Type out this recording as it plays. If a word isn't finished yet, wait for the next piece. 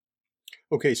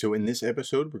Okay, so in this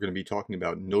episode, we're going to be talking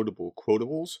about notable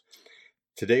quotables.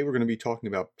 Today, we're going to be talking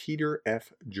about Peter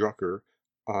F. Drucker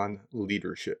on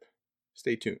leadership.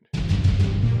 Stay tuned.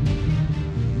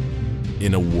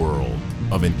 In a world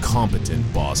of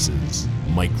incompetent bosses,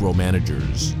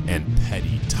 micromanagers, and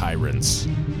petty tyrants,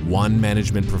 one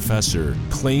management professor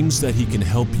claims that he can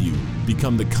help you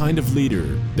become the kind of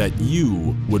leader that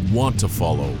you would want to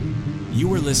follow.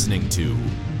 You are listening to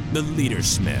The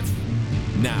Leadersmith.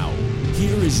 Now,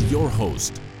 here is your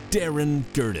host, Darren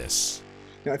Gertis.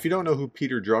 Now, if you don't know who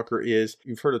Peter Drucker is,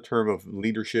 you've heard a term of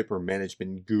leadership or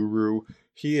management guru.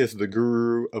 He is the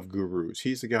guru of gurus.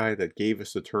 He's the guy that gave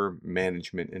us the term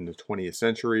management in the 20th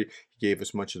century. He gave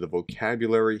us much of the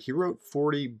vocabulary. He wrote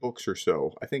 40 books or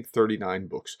so, I think 39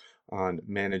 books on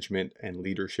management and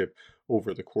leadership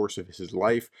over the course of his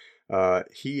life.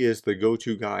 He is the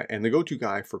go-to guy and the go-to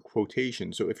guy for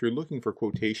quotations. So if you're looking for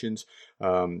quotations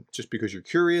just because you're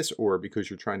curious or because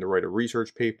you're trying to write a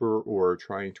research paper or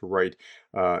trying to write,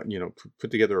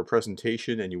 put together a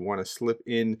presentation and you want to slip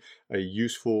in a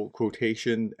useful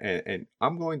quotation, and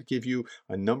I'm going to give you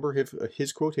a number of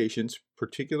his quotations,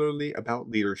 particularly about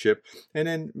leadership, and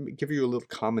then give you a little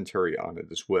commentary on it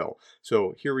as well.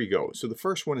 So here we go. So the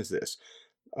first one is this.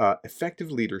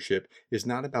 Effective leadership is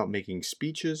not about making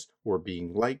speeches or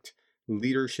being liked.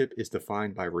 Leadership is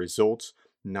defined by results,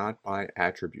 not by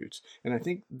attributes. And I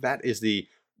think that is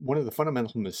one of the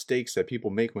fundamental mistakes that people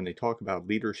make when they talk about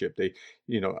leadership.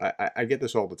 I get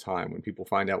this all the time when people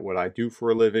find out what I do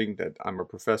for a living, that I'm a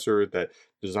professor that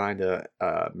designed a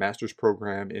master's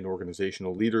program in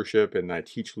organizational leadership, and I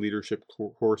teach leadership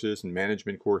courses and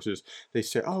management courses. They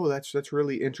say, "Oh, that's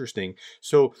really interesting.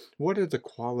 So what are the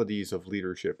qualities of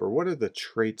leadership, or what are the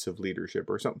traits of leadership,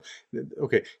 or something?"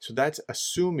 Okay, so that's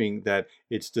assuming that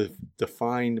it's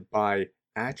defined by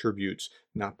attributes,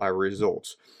 not by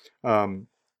results.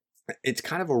 It's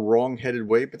kind of a wrong-headed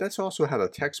way, but that's also how the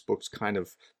textbooks kind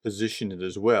of position it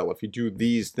as well. If you do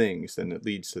these things, then it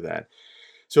leads to that.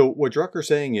 So what Drucker's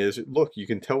saying is, look, you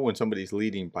can tell when somebody's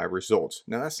leading by results.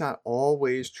 Now, that's not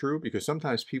always true, because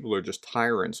sometimes people are just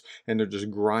tyrants and they're just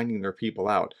grinding their people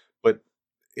out.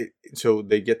 So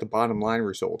they get the bottom line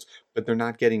results, but they're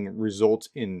not getting results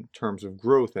in terms of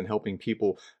growth and helping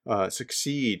people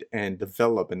succeed and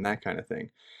develop and that kind of thing.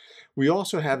 We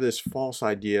also have this false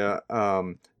idea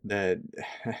that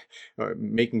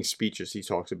making speeches, he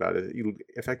talks about it.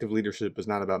 Effective leadership is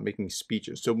not about making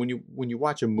speeches. So when you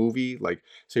watch a movie like,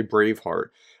 say, Braveheart,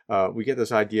 we get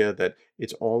this idea that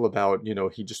it's all about,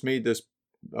 he just made this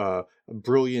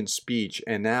brilliant speech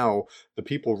and now the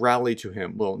people rally to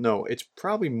him. Well, no, it's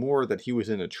probably more that he was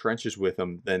in the trenches with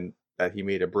them than that he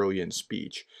made a brilliant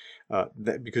speech.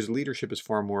 Because leadership is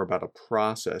far more about a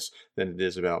process than it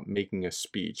is about making a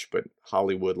speech. But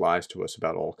Hollywood lies to us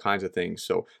about all kinds of things,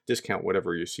 so discount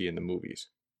whatever you see in the movies.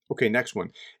 Okay, next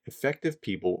one. Effective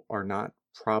people are not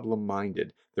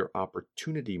problem-minded. They're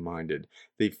opportunity-minded.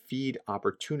 They feed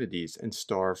opportunities and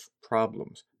starve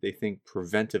problems. They think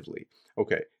preventively.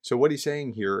 Okay, so what he's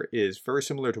saying here is very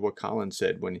similar to what Colin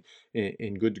said when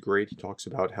in Good to Great, he talks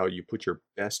about how you put your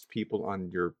best people on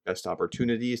your best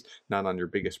opportunities, not on your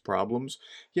biggest problems.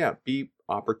 Yeah, be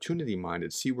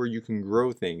opportunity-minded. See where you can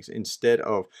grow things instead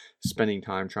of spending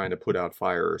time trying to put out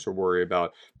fires or worry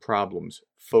about problems.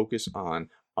 Focus on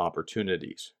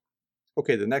opportunities.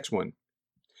 Okay, the next one.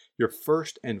 Your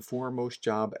first and foremost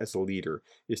job as a leader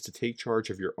is to take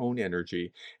charge of your own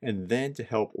energy and then to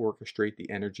help orchestrate the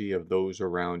energy of those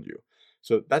around you.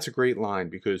 So that's a great line,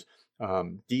 because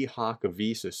D. Hock of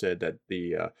Visa said that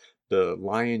the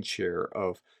lion's share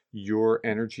of your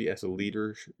energy as a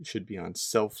leader should be on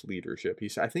self-leadership.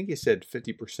 I think he said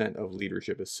 50% of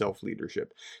leadership is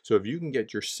self-leadership. So if you can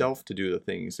get yourself to do the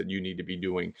things that you need to be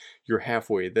doing, you're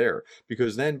halfway there.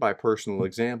 Because then by personal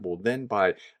example, then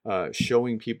by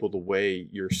showing people the way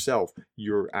yourself,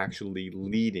 you're actually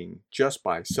leading just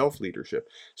by self-leadership.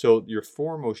 So your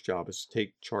foremost job is to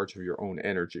take charge of your own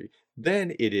energy.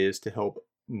 Then it is to help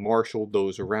marshal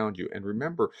those around you. And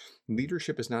remember,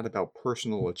 leadership is not about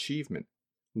personal achievement.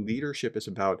 Leadership is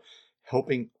about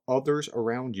helping others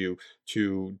around you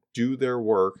to do their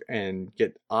work and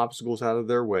get obstacles out of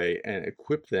their way and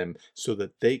equip them so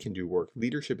that they can do work.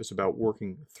 Leadership is about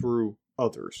working through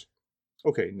others.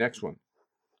 Okay, next one.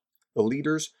 The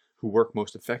leaders who work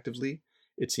most effectively,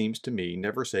 it seems to me,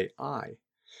 never say I.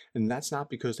 And that's not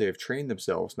because they have trained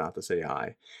themselves not to say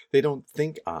I. They don't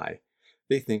think I.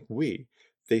 They think we.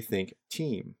 They think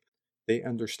team. They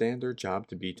understand their job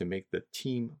to be to make the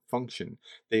team function.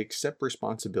 They accept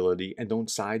responsibility and don't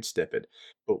sidestep it,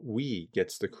 but we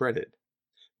gets the credit.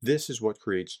 This is what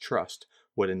creates trust,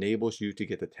 what enables you to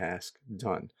get the task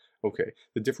done. Okay,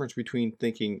 the difference between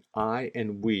thinking I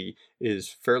and we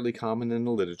is fairly common in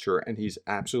the literature, and he's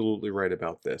absolutely right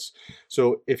about this.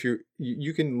 So if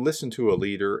you can listen to a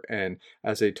leader, and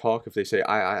as they talk, if they say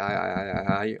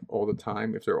I all the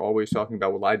time, if they're always talking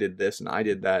about, well, I did this and I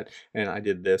did that and I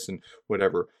did this and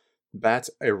whatever, that's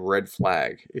a red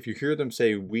flag. If you hear them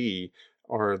say we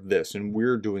are this and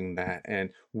we're doing that and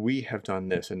we have done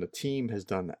this and the team has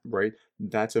done that, right?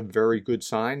 That's a very good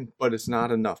sign, but it's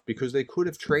not enough because they could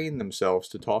have trained themselves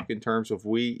to talk in terms of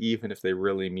we, even if they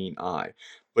really mean I.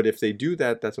 But if they do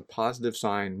that, that's a positive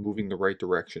sign moving the right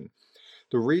direction.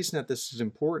 The reason that this is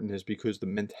important is because the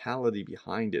mentality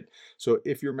behind it. So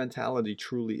if your mentality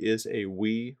truly is a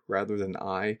we rather than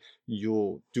I,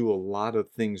 you'll do a lot of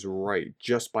things right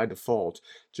just by default,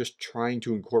 just trying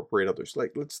to incorporate others.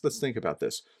 Like let's think about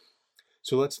this.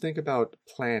 So let's think about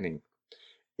planning.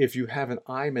 If you have an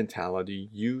I mentality,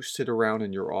 you sit around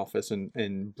in your office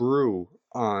and brew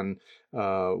on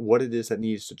what it is that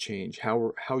needs to change,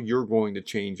 how you're going to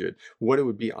change it, what it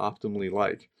would be optimally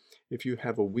like. If you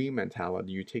have a we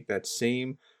mentality, you take that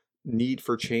same need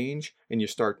for change and you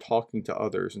start talking to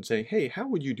others and saying, hey, how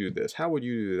would you do this? How would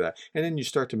you do that? And then you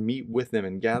start to meet with them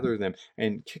and gather them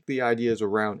and kick the ideas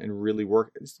around and really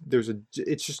work.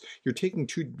 It's just, you're taking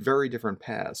two very different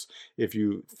paths if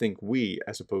you think we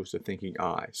as opposed to thinking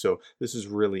I. So this is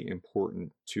really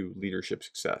important to leadership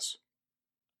success.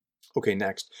 Okay,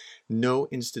 next, no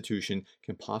institution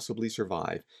can possibly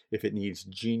survive if it needs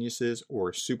geniuses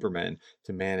or supermen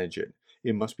to manage it.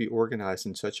 It must be organized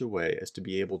in such a way as to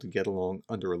be able to get along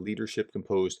under a leadership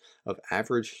composed of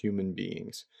average human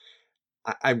beings.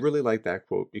 I really like that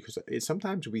quote because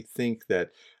sometimes we think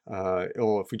that,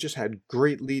 oh, if we just had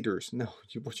great leaders. No,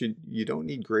 you don't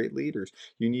need great leaders.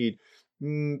 You need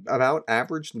about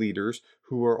average leaders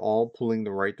who are all pulling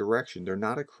the right direction. They're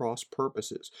not at cross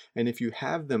purposes. And if you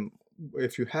have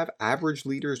average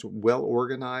leaders well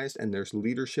organized and there's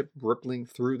leadership rippling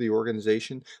through the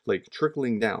organization, like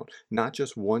trickling down, not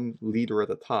just one leader at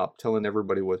the top telling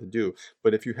everybody what to do,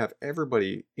 but if you have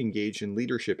everybody engaged in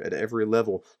leadership at every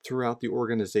level throughout the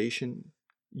organization,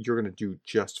 you're going to do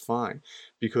just fine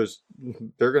because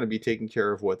they're going to be taking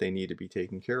care of what they need to be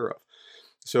taken care of.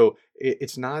 So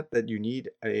it's not that you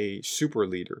need a super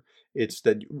leader. It's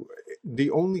that the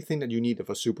only thing that you need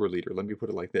of a super leader, let me put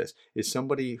it like this, is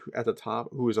somebody at the top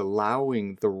who is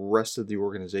allowing the rest of the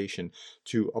organization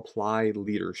to apply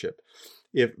leadership.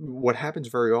 If what happens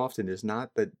very often is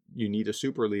not that you need a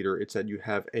super leader, it's that you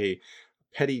have a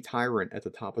petty tyrant at the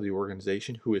top of the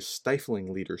organization who is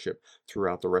stifling leadership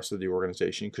throughout the rest of the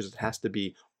organization because it has to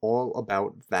be all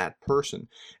about that person.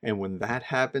 And when that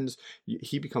happens,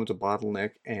 he becomes a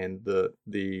bottleneck and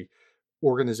the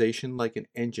organization, like an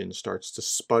engine, starts to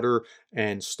sputter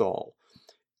and stall.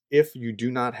 If you do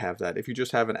not have that, if you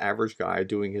just have an average guy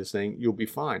doing his thing, you'll be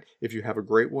fine. If you have a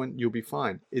great one, you'll be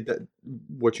fine.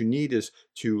 What you need is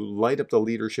to light up the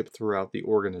leadership throughout the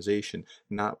organization,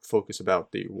 not focus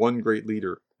about the one great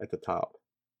leader at the top.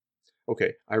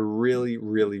 Okay, I really,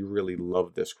 really, really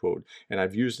love this quote, and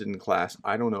I've used it in class,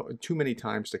 I don't know, too many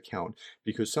times to count,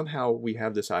 because somehow we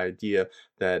have this idea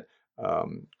that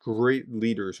great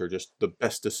leaders are just the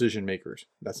best decision makers.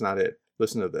 That's not it.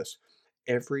 Listen to this.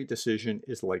 Every decision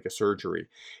is like a surgery.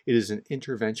 It is an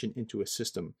intervention into a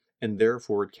system, and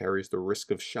therefore it carries the risk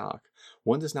of shock.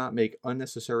 One does not make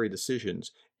unnecessary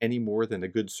decisions any more than a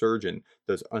good surgeon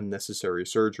does unnecessary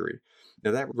surgery.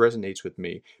 Now that resonates with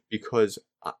me because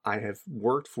I have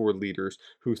worked for leaders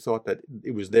who thought that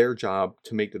it was their job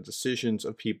to make the decisions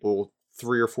of people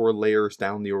 3 or 4 layers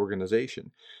down the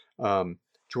organization.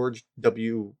 George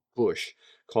W. Bush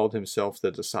called himself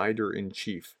the decider in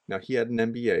chief. Now he had an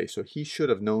MBA, so he should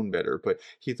have known better, but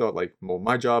he thought like, well,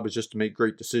 my job is just to make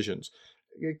great decisions.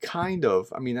 Kind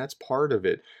of, I mean, that's part of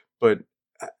it. But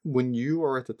when you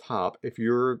are at the top, if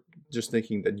you're just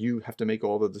thinking that you have to make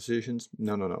all the decisions,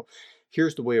 no, no, no.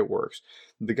 Here's the way it works.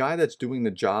 The guy that's doing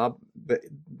the job,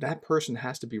 that person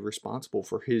has to be responsible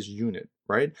for his unit,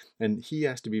 right? And he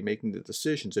has to be making the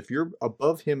decisions. If you're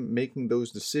above him making those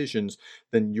decisions,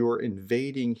 then you're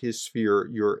invading his sphere,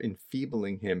 you're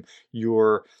enfeebling him,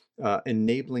 you're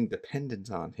enabling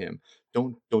dependence on him.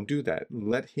 Don't do that.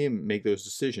 Let him make those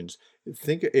decisions.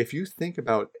 If you think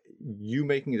about you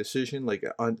making a decision like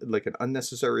an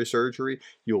unnecessary surgery,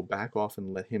 you'll back off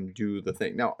and let him do the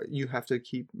thing. Now you have to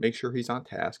make sure he's on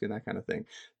task and that kind of thing.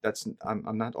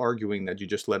 I'm not arguing that you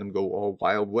just let him go all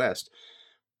Wild West,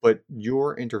 but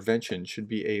your intervention should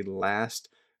be a last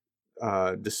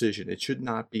decision. It should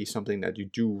not be something that you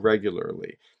do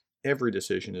regularly. every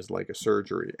decision is like a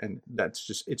surgery. And that's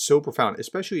just, it's so profound,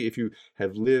 especially if you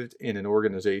have lived in an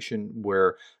organization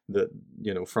where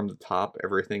from the top,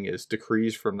 everything is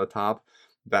decrees from the top.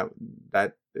 That,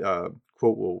 that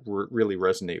quote will really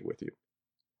resonate with you.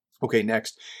 Okay,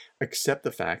 next, accept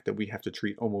the fact that we have to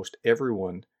treat almost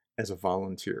everyone as a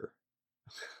volunteer.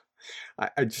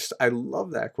 I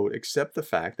love that quote. Accept the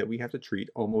fact that we have to treat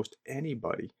almost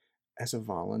anybody as a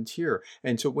volunteer.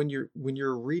 And so when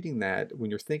you're reading that, when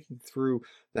you're thinking through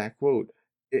that quote,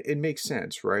 it makes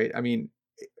sense, right? I mean,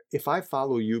 if I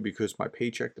follow you because my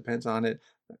paycheck depends on it,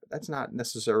 that's not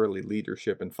necessarily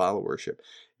leadership and followership.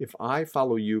 If I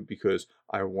follow you because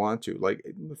I want to, like,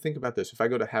 think about this. If I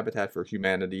go to Habitat for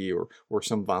Humanity or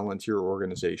some volunteer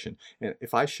organization, and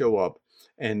if I show up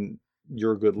and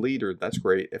you're a good leader, that's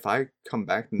great. If I come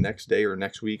back the next day or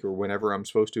next week or whenever I'm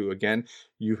supposed to again,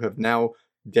 you have now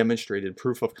demonstrated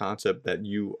proof of concept that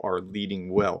you are leading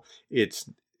well. It's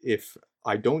if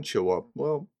I don't show up,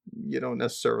 well, you don't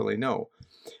necessarily know.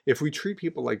 If we treat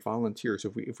people like volunteers,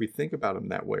 if we think about them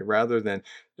that way, rather than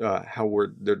how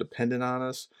they're dependent on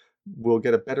us, we'll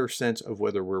get a better sense of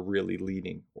whether we're really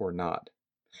leading or not.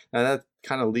 Now that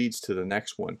kind of leads to the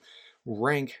next one.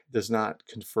 Rank does not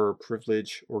confer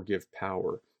privilege or give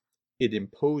power. It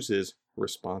imposes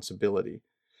responsibility.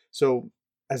 So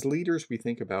as leaders, we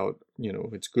think about,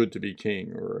 it's good to be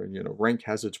king, or, rank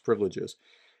has its privileges.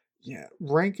 Yeah,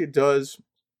 rank, it does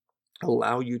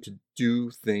allow you to do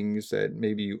things that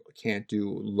maybe you can't do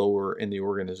lower in the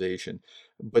organization.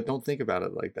 But don't think about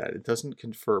it like that. It doesn't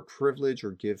confer privilege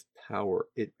or give power.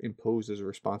 It imposes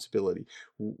responsibility.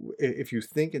 If you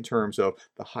think in terms of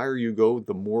the higher you go,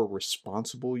 the more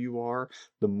responsible you are,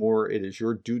 the more it is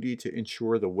your duty to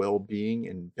ensure the well-being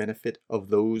and benefit of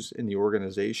those in the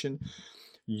organization,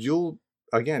 you'll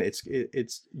again,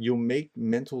 you'll make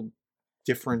mental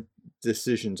different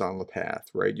decisions on the path,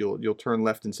 right? You'll turn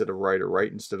left instead of right, or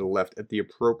right instead of left at the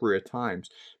appropriate times,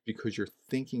 because you're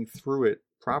thinking through it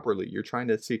properly. You're trying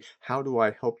to see, how do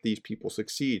I help these people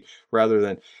succeed, rather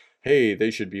than, hey,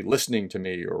 they should be listening to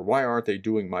me, or why aren't they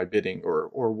doing my bidding,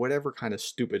 or whatever kind of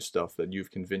stupid stuff that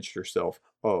you've convinced yourself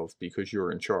of because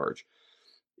you're in charge.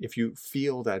 If you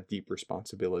feel that deep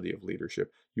responsibility of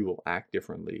leadership, you will act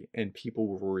differently, and people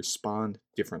will respond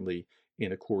differently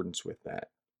in accordance with that.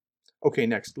 Okay,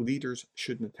 next, leaders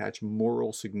shouldn't attach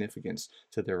moral significance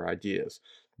to their ideas.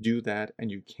 Do that and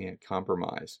you can't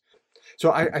compromise.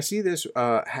 So I see this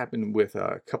happen with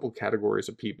a couple categories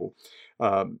of people.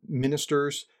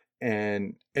 Ministers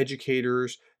and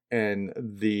educators, and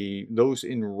those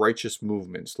in righteous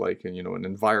movements, like an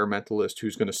environmentalist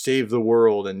who's going to save the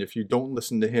world, and if you don't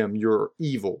listen to him, you're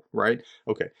evil, right?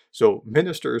 Okay, so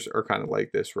ministers are kind of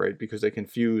like this, right? Because they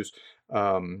confuse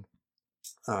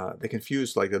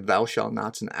like the thou shalt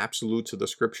nots and absolutes of the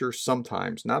scripture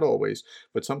sometimes, not always,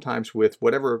 but sometimes, with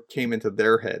whatever came into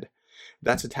their head.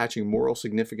 That's attaching moral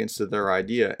significance to their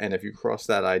idea, and if you cross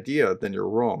that idea, then you're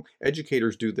wrong.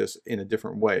 Educators do this in a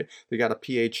different way. They got a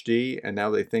PhD, and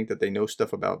now they think that they know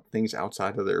stuff about things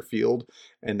outside of their field,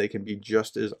 and they can be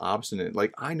just as obstinate.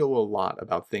 Like, I know a lot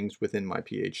about things within my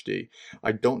PhD.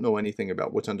 I don't know anything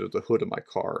about what's under the hood of my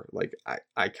car. Like,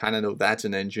 I kind of know that's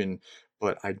an engine,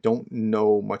 but I don't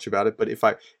know much about it. But if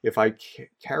I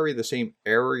carry the same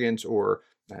arrogance, or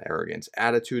not arrogance,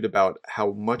 attitude about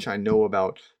how much I know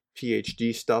about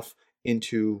PhD stuff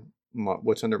into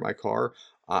what's under my car,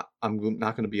 I'm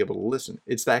not going to be able to listen.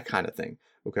 It's that kind of thing.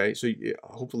 Okay, so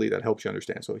hopefully that helps you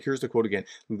understand. So here's the quote again.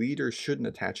 Leaders shouldn't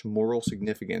attach moral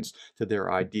significance to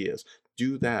their ideas.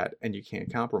 Do that and you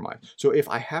can't compromise. So if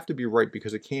I have to be right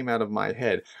because it came out of my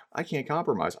head, I can't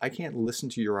compromise. I can't listen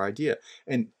to your idea.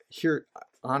 And here,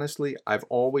 honestly, I've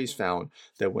always found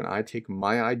that when I take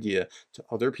my idea to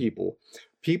other people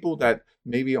that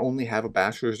maybe only have a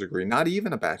bachelor's degree, not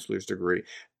even a bachelor's degree,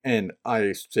 and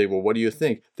I say, well, what do you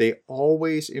think? They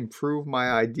always improve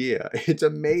my idea. It's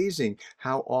amazing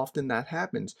how often that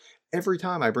happens. Every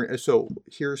time I bring, so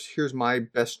here's my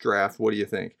best draft. What do you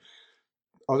think?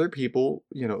 Other people,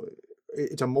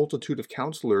 it's a multitude of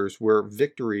counselors where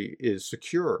victory is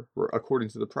secure, according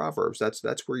to the Proverbs.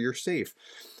 That's where you're safe.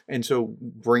 And so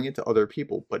bring it to other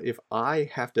people. But if I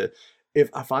have to,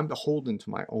 if I'm beholden to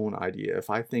my own idea, if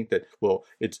I think that, well,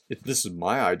 this is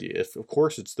my idea, if of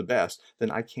course it's the best, then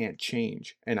I can't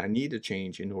change, and I need to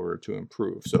change in order to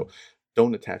improve. So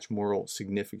don't attach moral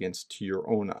significance to your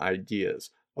own ideas.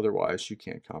 Otherwise, you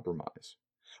can't compromise.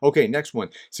 Okay, next one.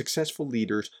 Successful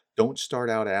leaders don't start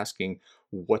out asking,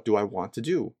 what do I want to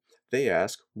do? They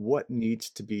ask, what needs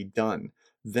to be done?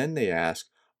 Then they ask,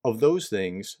 of those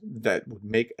things that would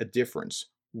make a difference,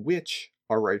 which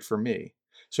are right for me?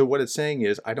 So what it's saying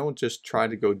is I don't just try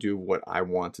to go do what I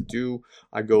want to do.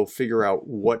 I go figure out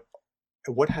what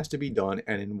has to be done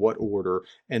and in what order,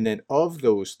 and then of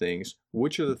those things,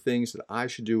 which are the things that I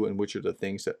should do and which are the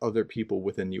things that other people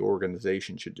within the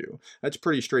organization should do. That's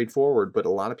pretty straightforward, but a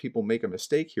lot of people make a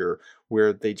mistake here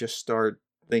where they just start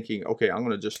thinking, okay, I'm going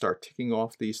to just start ticking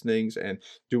off these things and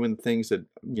doing things that,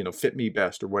 fit me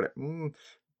best or what.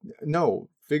 No,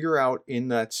 figure out in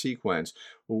that sequence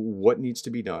what needs to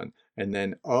be done. And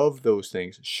then of those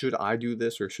things, should I do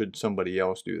this or should somebody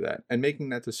else do that? And making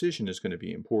that decision is going to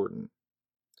be important.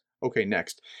 Okay,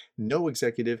 next. No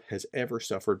executive has ever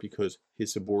suffered because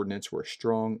his subordinates were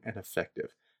strong and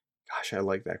effective. Gosh, I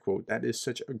like that quote. That is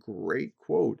such a great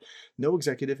quote. No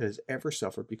executive has ever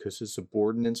suffered because his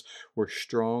subordinates were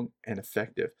strong and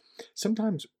effective.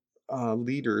 Sometimes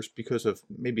leaders, because of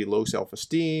maybe low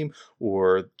self-esteem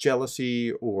or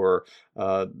jealousy or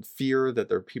fear that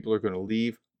their people are going to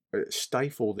leave,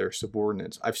 stifle their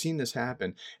subordinates. I've seen this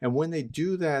happen. And when they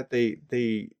do that,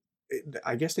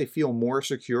 I guess they feel more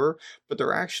secure, but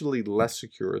they're actually less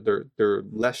secure. They're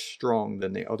less strong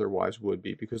than they otherwise would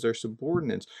be because their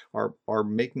subordinates are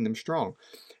making them strong,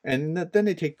 and then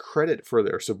they take credit for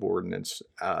their subordinates'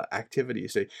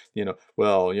 activities. They,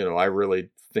 I really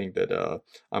think that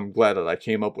I'm glad that I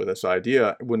came up with this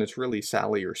idea when it's really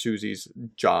Sally or Susie's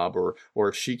job,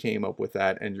 or she came up with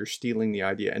that, and you're stealing the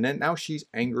idea, and then now she's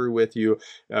angry with you.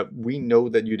 We know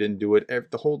that you didn't do it.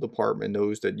 The whole department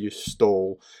knows that you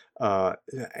stole.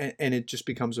 And it just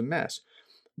becomes a mess.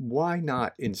 Why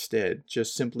not instead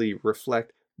just simply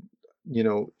reflect,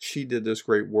 she did this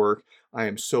great work. I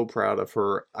am so proud of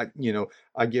her.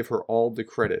 I give her all the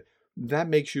credit. That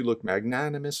makes you look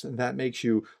magnanimous, and that makes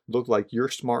you look like you're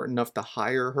smart enough to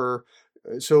hire her.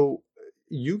 So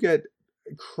you get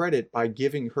credit by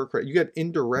giving her credit. You get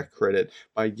indirect credit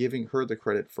by giving her the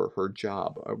credit for her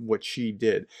job, what she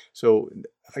did. So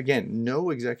again, no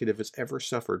executive has ever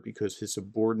suffered because his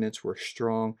subordinates were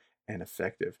strong and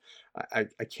effective. I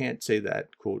can't say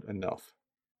that quote enough.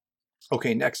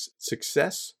 Okay, next,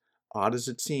 success. Odd as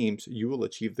it seems, you will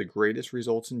achieve the greatest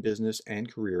results in business and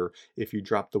career if you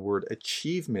drop the word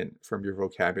achievement from your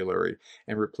vocabulary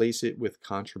and replace it with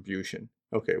contribution.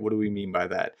 Okay, what do we mean by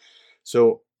that?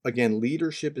 So again,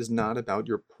 leadership is not about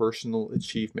your personal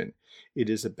achievement. It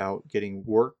is about getting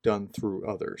work done through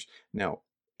others. Now,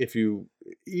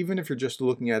 even if you're just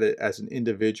looking at it as an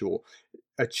individual,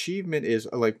 achievement is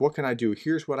like, what can I do?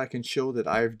 Here's what I can show that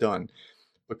I've done.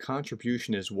 But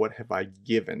contribution is, what have I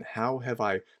given? How have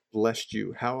I blessed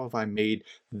you? How have I made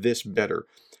this better?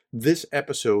 This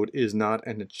episode is not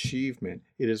an achievement.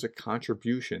 It is a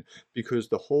contribution, because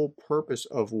the whole purpose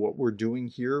of what we're doing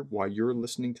here, why you're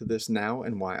listening to this now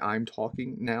and why I'm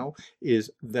talking now, is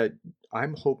that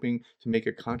I'm hoping to make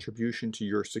a contribution to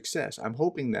your success. I'm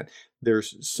hoping that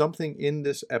there's something in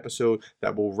this episode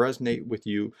that will resonate with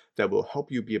you, that will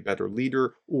help you be a better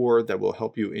leader, or that will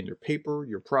help you in your paper,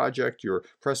 your project, your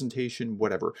presentation,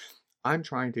 whatever. I'm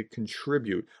trying to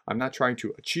contribute. I'm not trying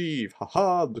to achieve.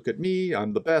 Haha, look at me,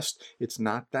 I'm the best. It's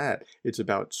not that. It's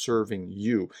about serving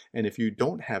you. And if you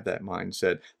don't have that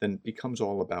mindset, then it becomes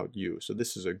all about you. So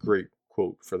this is a great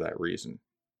quote for that reason.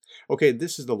 Okay,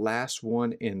 this is the last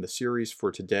one in the series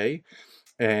for today,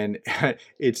 and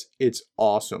it's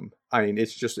awesome. I mean,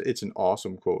 it's an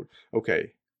awesome quote.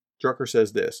 Okay, Drucker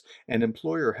says this: an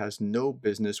employer has no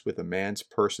business with a man's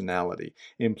personality.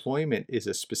 Employment is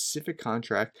a specific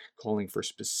contract calling for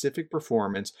specific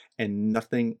performance and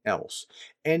nothing else.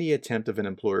 Any attempt of an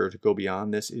employer to go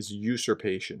beyond this is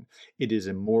usurpation. It is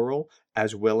immoral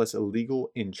as well as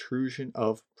illegal intrusion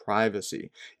of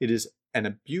privacy. It is an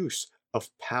abuse of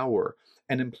power.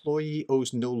 An employee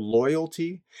owes no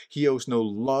loyalty, he owes no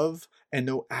love, and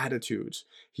no attitudes.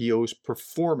 He owes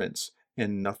performance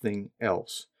and nothing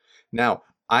else. Now,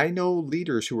 I know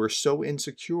leaders who are so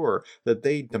insecure that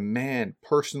they demand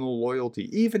personal loyalty,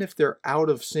 even if they're out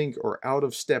of sync or out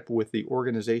of step with the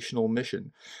organizational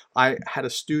mission. I had a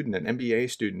student, an MBA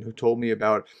student, who told me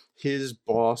about his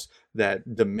boss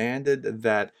that demanded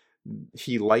that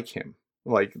he like him.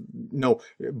 Like, no,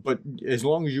 but as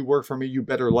long as you work for me, you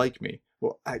better like me.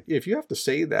 Well, if you have to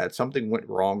say that, something went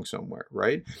wrong somewhere,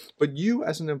 right? But you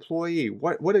as an employee,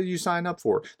 what did you sign up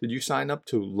for? Did you sign up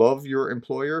to love your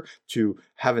employer, to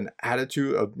have an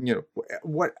attitude of,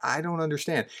 what? I don't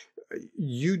understand.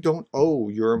 You don't owe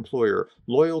your employer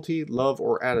loyalty, love,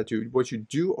 or attitude. What you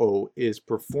do owe is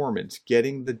performance,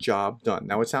 getting the job done.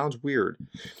 Now, it sounds weird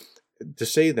to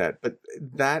say that, but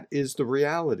that is the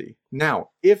reality. Now,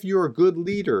 if you're a good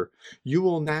leader, you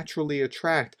will naturally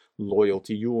attract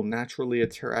loyalty, you will naturally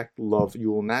attract love, you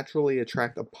will naturally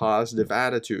attract a positive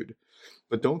attitude.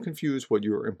 But don't confuse what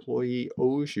your employee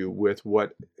owes you with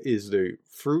what is the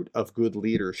fruit of good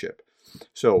leadership.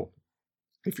 So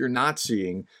if you're not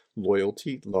seeing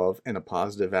loyalty, love, and a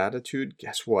positive attitude,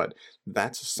 guess what?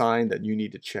 That's a sign that you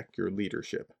need to check your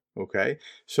leadership. Okay?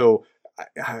 So,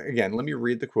 again, let me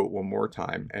read the quote one more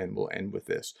time and we'll end with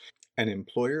this. An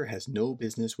employer has no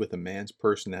business with a man's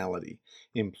personality.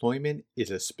 Employment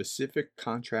is a specific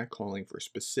contract calling for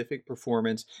specific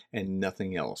performance and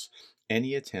nothing else.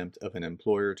 Any attempt of an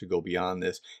employer to go beyond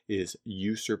this is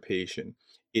usurpation.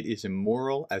 It is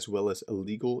immoral as well as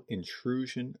illegal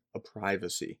intrusion of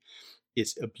privacy.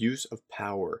 It's abuse of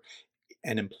power.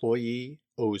 An employee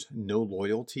owes no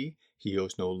loyalty, he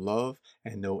owes no love,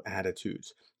 and no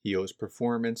attitudes. He owes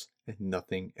performance and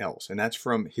nothing else. And that's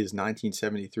from his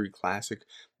 1973 classic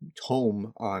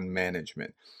tome on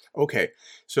management. Okay,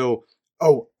 so,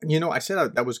 I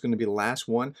said that was going to be the last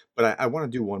one, but I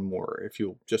want to do one more if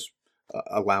you'll just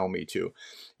allow me to.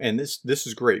 And this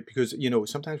is great because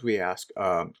sometimes we ask,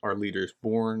 are leaders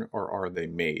born or are they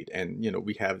made? And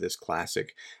we have this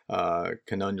classic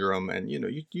conundrum, and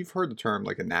you've heard the term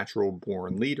like a natural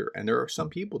born leader, and there are some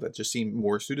people that just seem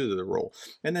more suited to the role.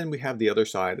 And then we have the other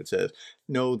side that says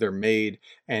no, they're made,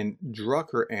 and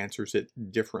Drucker answers it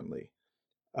differently.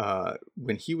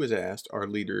 When he was asked, are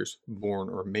leaders born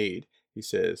or made? He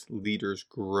says leaders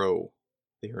grow,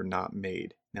 they are not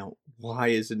made. Now, why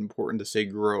is it important to say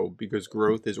grow? Because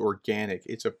growth is organic.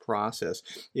 It's a process.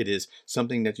 It is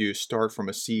something that you start from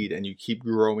a seed and you keep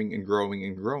growing and growing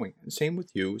and growing. And same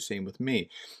with you, same with me.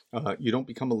 You don't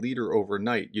become a leader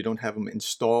overnight. You don't have them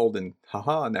installed and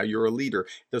haha, now you're a leader.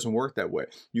 It doesn't work that way.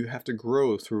 You have to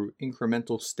grow through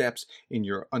incremental steps in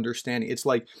your understanding. It's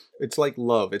like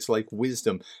love. It's like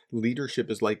wisdom. Leadership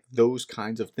is like those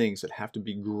kinds of things that have to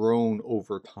be grown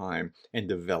over time and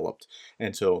developed.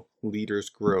 And so leaders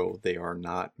grow, they are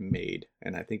not made.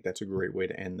 And I think that's a great way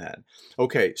to end that.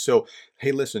 Okay, so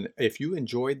hey, listen, if you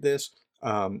enjoyed this,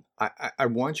 I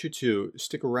want you to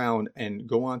stick around and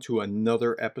go on to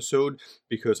another episode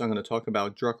because I'm going to talk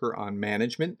about Drucker on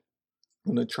management.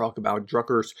 I'm going to talk about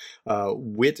Drucker's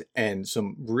wit and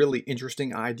some really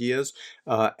interesting ideas.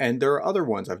 And there are other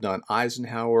ones. I've done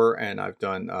Eisenhower and I've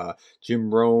done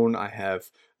Jim Rohn. I have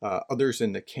others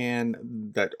in the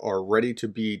can that are ready to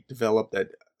be developed, that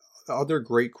other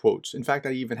great quotes. In fact,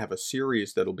 I even have a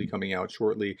series that'll be coming out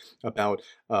shortly about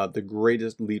the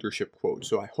greatest leadership quotes.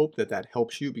 So I hope that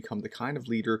helps you become the kind of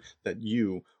leader that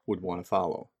you would want to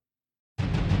follow.